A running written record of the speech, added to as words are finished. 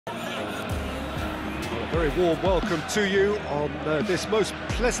Very warm welcome to you on this most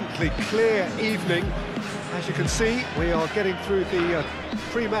pleasantly clear evening. As you can see, we are getting through the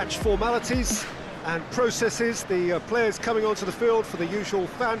pre-match formalities and processes, the players coming onto the field for the usual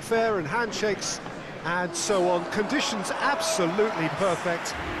fanfare and handshakes and so on. Conditions absolutely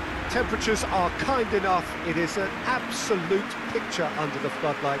perfect. Temperatures are kind enough. It is an absolute picture under the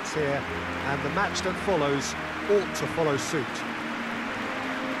floodlights here, and the match that follows ought to follow suit.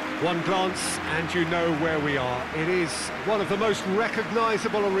 One glance and you know where we are. It is one of the most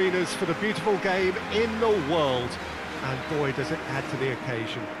recognisable arenas for the beautiful game in the world, and boy does it add to the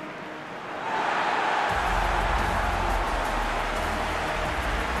occasion.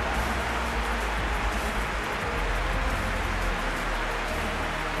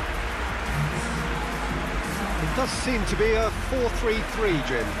 It does seem to be a 4-3-3,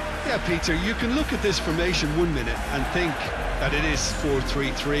 Jim. Yeah, Peter, you can look at this formation 1 minute and think that it is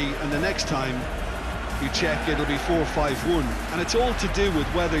 4-3-3, and the next time you check it'll be 4-5-1, and it's all to do with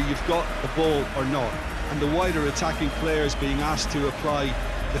whether you've got the ball or not, and the wider attacking players being asked to apply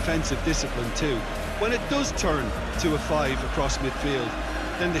defensive discipline too. When it does turn to a 5 across midfield,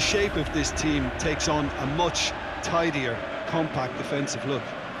 then the shape of this team takes on a much tidier, compact defensive look.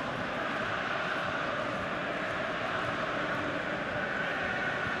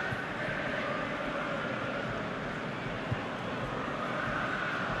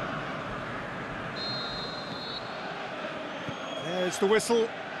 There's the whistle.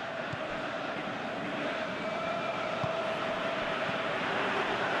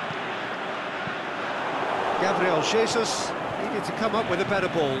 Gabriel Jesus needed to come up with a better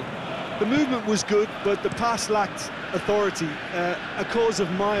ball. The movement was good, but the pass lacked authority, a cause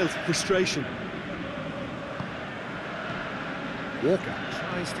of mild frustration. Walker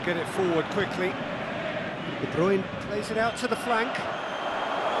tries to get it forward quickly. De Bruyne plays it out to the flank.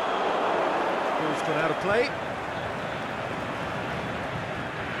 Ball's gone out of play.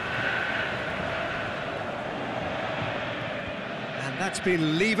 That's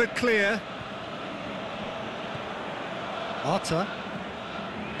been levered clear. Arta.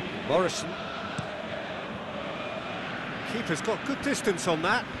 Morrison. Keeper's got good distance on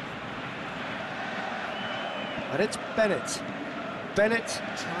that. And it's Bennett. Bennett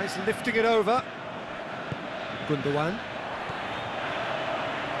tries lifting it over. Gundogan.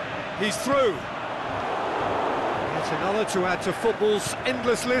 He's through. That's another to add to football's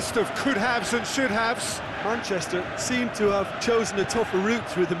endless list of could-haves and should-haves. Manchester seemed to have chosen a tougher route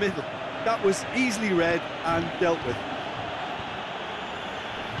through the middle. That was easily read and dealt with.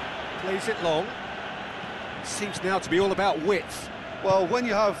 Plays it long. Seems now to be all about width. Well, when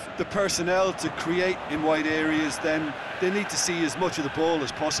you have the personnel to create in wide areas, then they need to see as much of the ball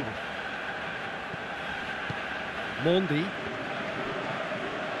as possible. Mondi.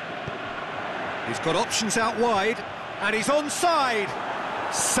 He's got options out wide, and he's onside.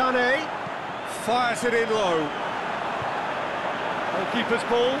 Sané fires it in low. Goalkeeper's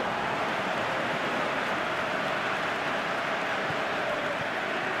ball.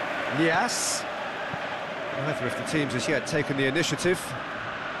 Nias. Neither of the teams has yet taken the initiative.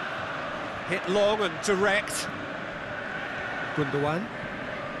 Hit long and direct. Gundogan.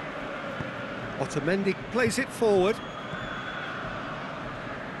 Otamendi plays it forward.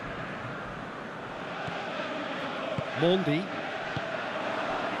 Mondi.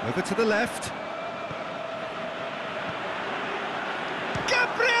 Over to the left.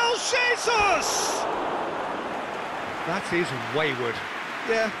 Gabriel Jesus! That is wayward.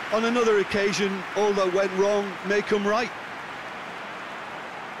 Yeah, on another occasion, all that went wrong may come right.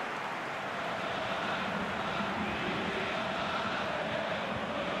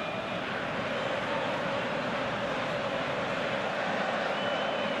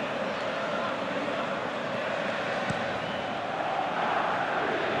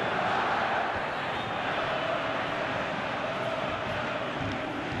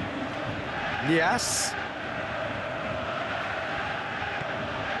 Nias.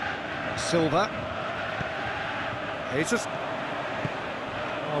 Silva. Jesus.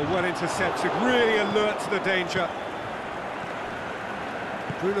 Oh, well intercepted, really alert to the danger.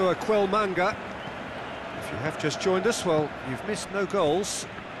 Bruno Aquelmanga. If you have just joined us, well, you've missed no goals.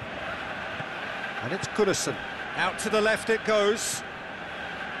 And it's Goodison. Out to the left it goes.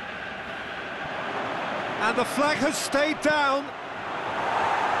 And the flag has stayed down.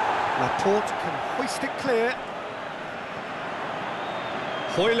 Laporte can hoist it clear.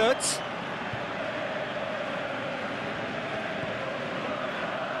 Hoylert.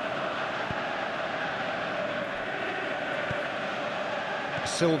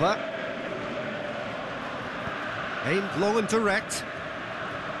 Silva. Aimed long and direct.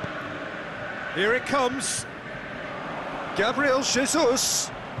 Here it comes. Gabriel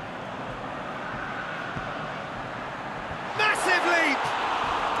Jesus. Massive leap!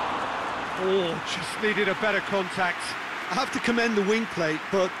 Oh, just needed a better contact. I have to commend the wing play,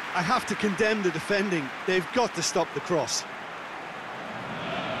 but I have to condemn the defending. They've got to stop the cross.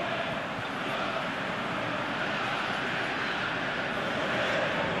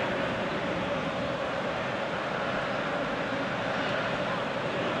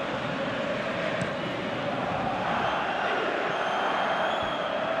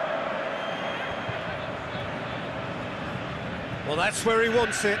 Well, that's where he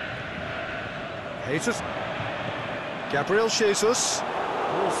wants it. Jesus. Gabriel Jesus.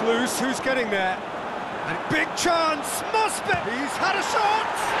 Ball's loose, who's getting there? And big chance, must be! He's had a shot!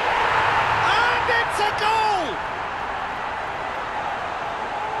 And it's a goal!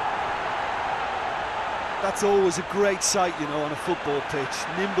 That's always a great sight, you know, on a football pitch.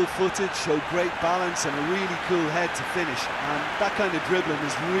 Nimble-footed, show great balance and a really cool head to finish. And that kind of dribbling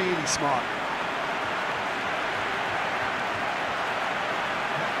is really smart.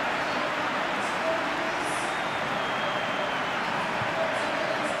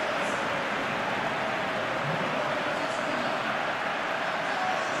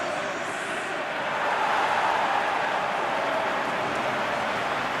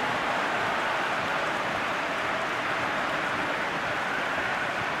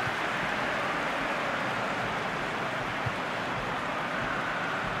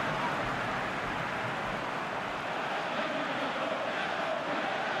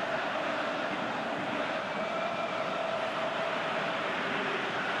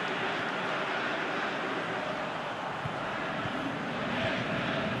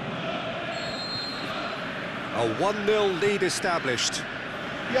 A 1-0 lead established.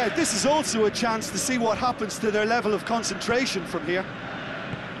 Yeah, this is also a chance to see what happens to their level of concentration from here.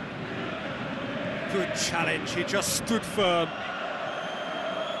 Good challenge, he just stood firm.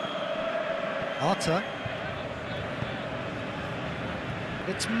 Arta.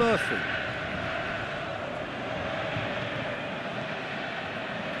 It's Murphy.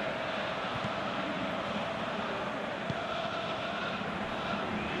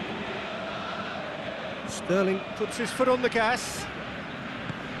 Sterling puts his foot on the gas.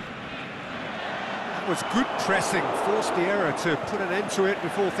 That was good pressing, forced the error to put an end to it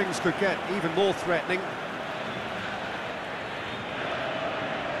before things could get even more threatening.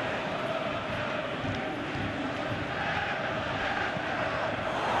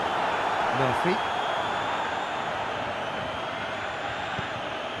 Murphy.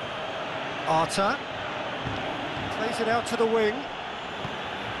 Arta. Plays it out to the wing.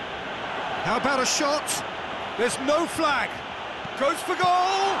 How about a shot? There's no flag. Goes for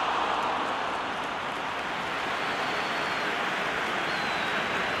goal!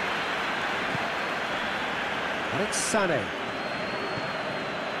 And it's Sané.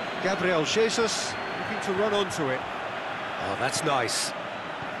 Gabriel Jesus looking to run onto it. Oh, that's nice.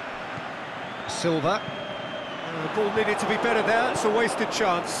 Silva. The ball needed to be better there. It's a wasted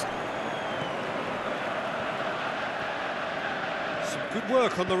chance. Some good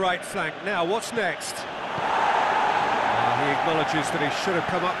work on the right flank. Now, what's next? He acknowledges that he should have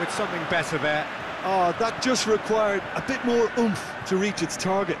come up with something better there. Oh, that just required a bit more oomph to reach its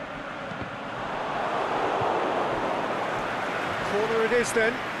target. Corner it is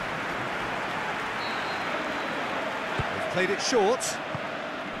then. They've played it short.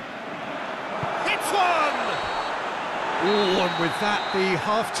 Hits one! Ooh, and with that, the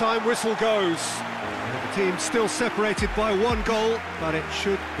half-time whistle goes. The team's still separated by 1 goal, but it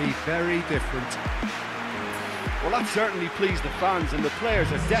should be very different. Well, that certainly pleased the fans, and the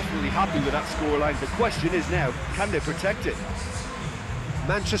players are definitely happy with that scoreline. The question is now, can they protect it?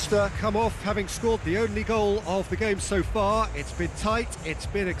 Manchester come off having scored the only goal of the game so far. It's been tight, it's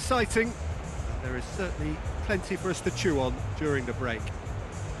been exciting, and there is certainly plenty for us to chew on during the break.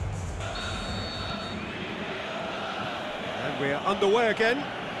 And we're underway again.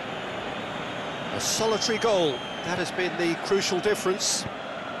 A solitary goal, that has been the crucial difference.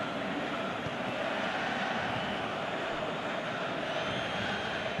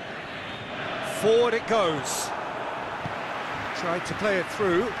 Forward it goes. Tried to play it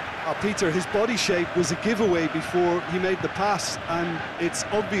through. Oh, Peter, his body shape was a giveaway before he made the pass, and its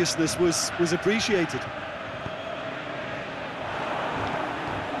obviousness was appreciated.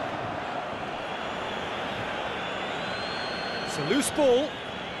 It's a loose ball.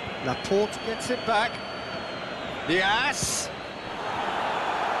 Laporte gets it back. Diaz.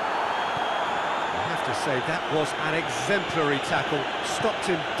 I have to say, that was an exemplary tackle. Stopped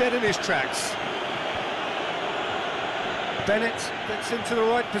him dead in his tracks. Bennett gets into the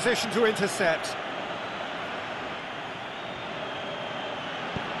right position to intercept.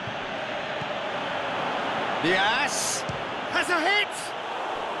 Yes, has a hit!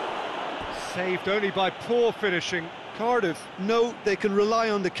 Saved only by poor finishing. Cardiff know they can rely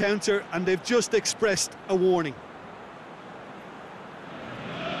on the counter, and they've just expressed a warning.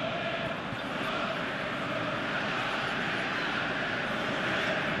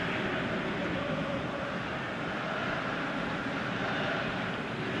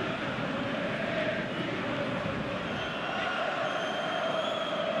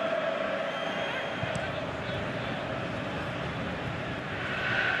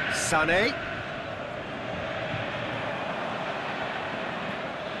 Sané.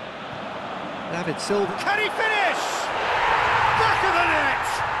 David Silva. Can he finish? Back of the net!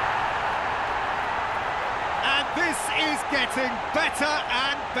 And this is getting better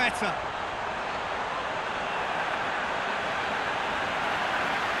and better.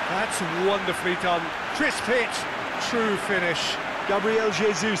 That's wonderfully done. Crisp hit, true finish. Gabriel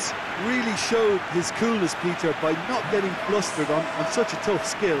Jesus really showed his coolness, Peter, by not getting flustered on such a tough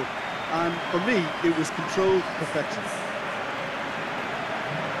skill. And for me, it was controlled perfection.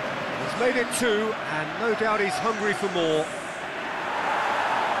 He's made it 2, and no doubt he's hungry for more.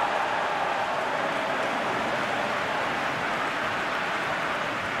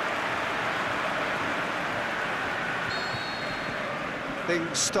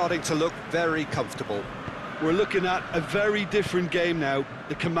 Things starting to look very comfortable. We're looking at a very different game now.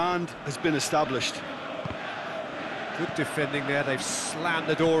 The command has been established. Good defending there, they've slammed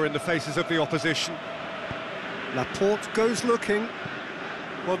the door in the faces of the opposition. Laporte goes looking.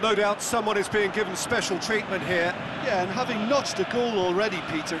 Well, no doubt someone is being given special treatment here. Yeah, and having notched a goal already,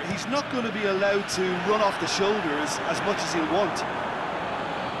 Peter, he's not going to be allowed to run off the shoulders as much as he'll want.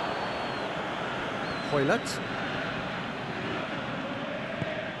 Hoylett.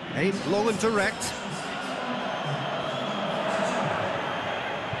 Aimed long and direct.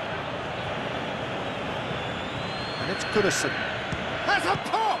 And it's Goodison. Has a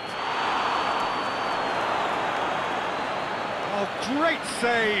pop! Oh, great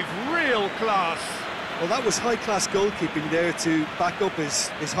save, real class. Well, that was high-class goalkeeping there to back up his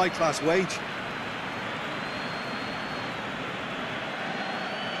high-class wage.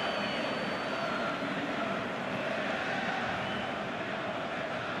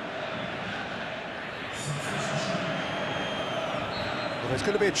 Well, there's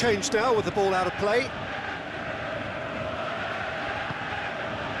going to be a change now with the ball out of play.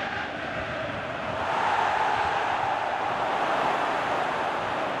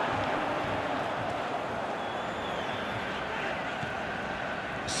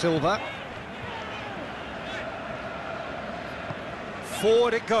 Silva.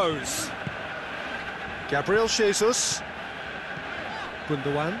 Forward it goes. Gabriel Jesus.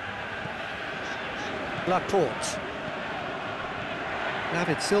 Gundogan. Laporte.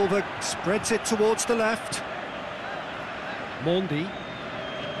 David Silva spreads it towards the left. Mondi.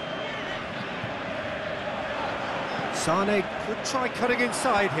 Sané could try cutting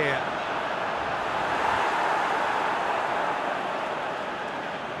inside here.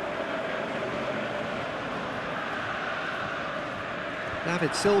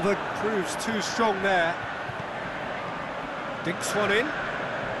 David Silva proves too strong there. Dinks one in.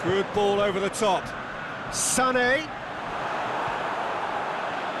 Good ball over the top. Sané.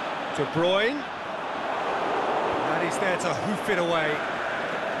 De Bruyne. And he's there to hoof it away.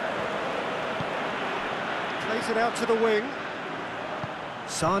 Plays it out to the wing.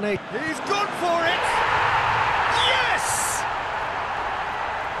 Sané. He's gone for it! Yes!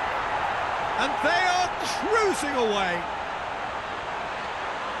 And they are cruising away.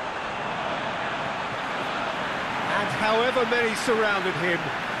 And however many surrounded him,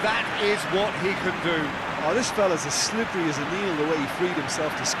 that is what he can do. Oh, this fella's as slippery as a needle the way he freed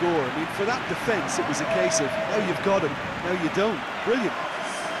himself to score. I mean, for that defence, it was a case of, now you've got him, now you don't. Brilliant.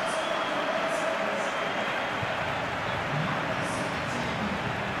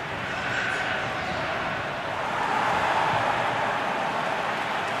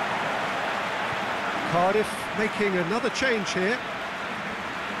 Cardiff making another change here.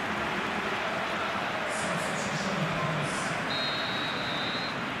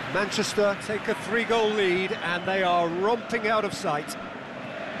 Manchester take a 3-goal lead and they are romping out of sight.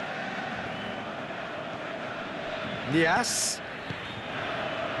 Nias.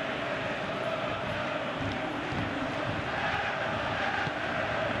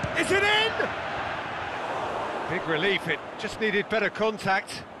 Is it in? Big relief, it just needed better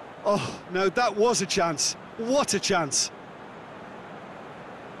contact. Oh, no, that was a chance. What a chance.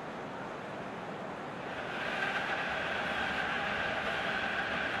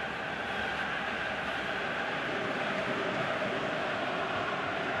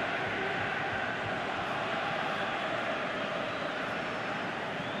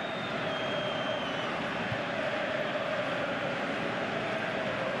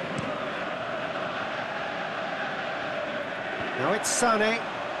 Now it's Sané.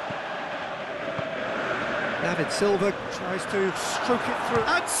 David Silva tries to stroke it through.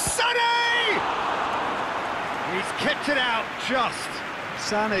 And Sané! He's kept it out just.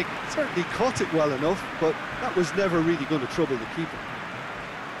 Sané certainly caught it well enough, but that was never really going to trouble the keeper.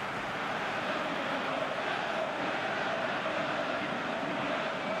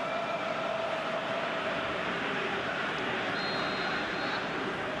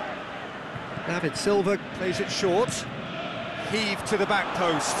 David Silva plays it short. Heave to the back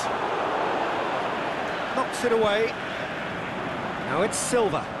post. Knocks it away. Now it's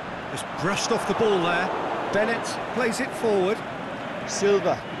Silva. Just brushed off the ball there. Bennett plays it forward.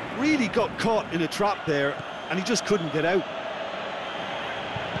 Silva really got caught in a trap there, and he just couldn't get out.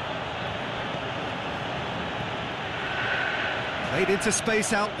 Played into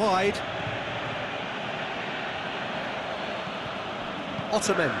space out wide.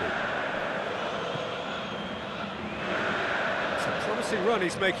 Otamendi. It's a promising run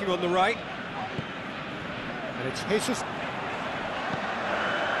he's making on the right. And it's Jesus.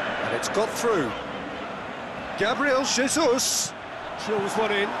 And it's got through. Gabriel Jesus drills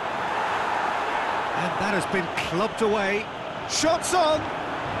one in. And that has been clubbed away. Shots on!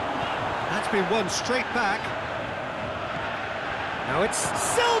 That's been won straight back. Now it's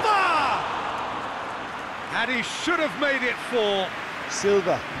Silva! And he should have made it 4.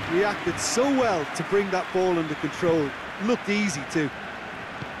 Silva reacted so well to bring that ball under control. Looked easy too.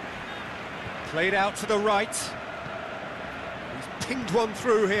 Played out to the right. He's pinged one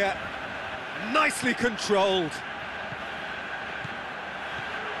through here. Nicely controlled.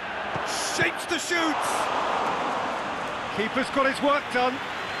 Shapes to shoot. Keeper's got his work done.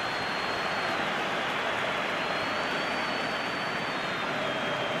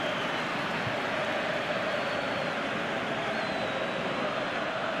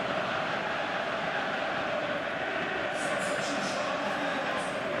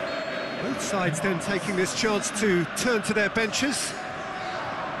 Both sides then taking this chance to turn to their benches.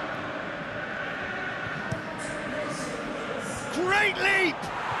 Great leap!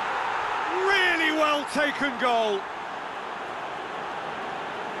 Really well taken goal.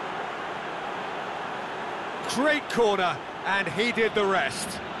 Great corner, and he did the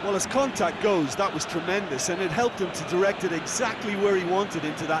rest. Well, as contact goes, that was tremendous, and it helped him to direct it exactly where he wanted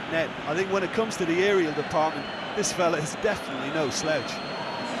into that net. I think when it comes to the aerial department, this fella is definitely no slouch.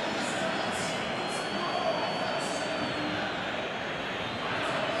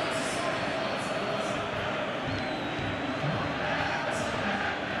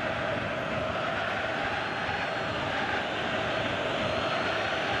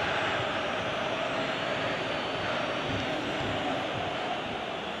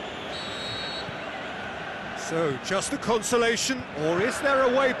 So, just a consolation, or is there a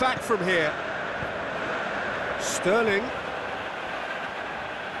way back from here? Sterling.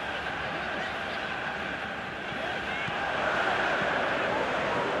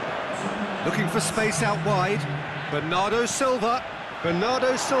 Looking for space out wide. Bernardo Silva.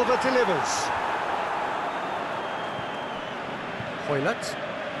 Bernardo Silva delivers. Hoylett.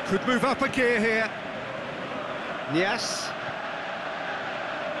 Could move up a gear here. Nias.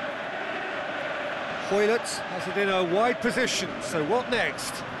 Hoylett has it in a wide position, so what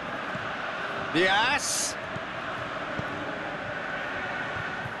next? Nias.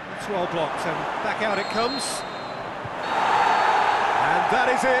 It's well blocked, and back out it comes. And that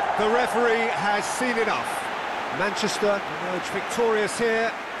is it, the referee has seen enough. Manchester emerge victorious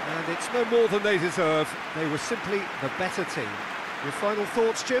here, and it's no more than they deserve. They were simply the better team. Your final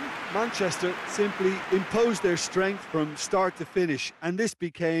thoughts, Jim? Manchester simply imposed their strength from start to finish, and this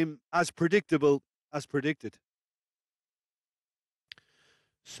became as predictable as predicted.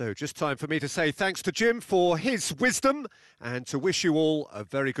 So just time for me to say thanks to Jim for his wisdom and to wish you all a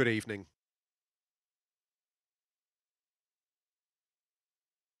very good evening.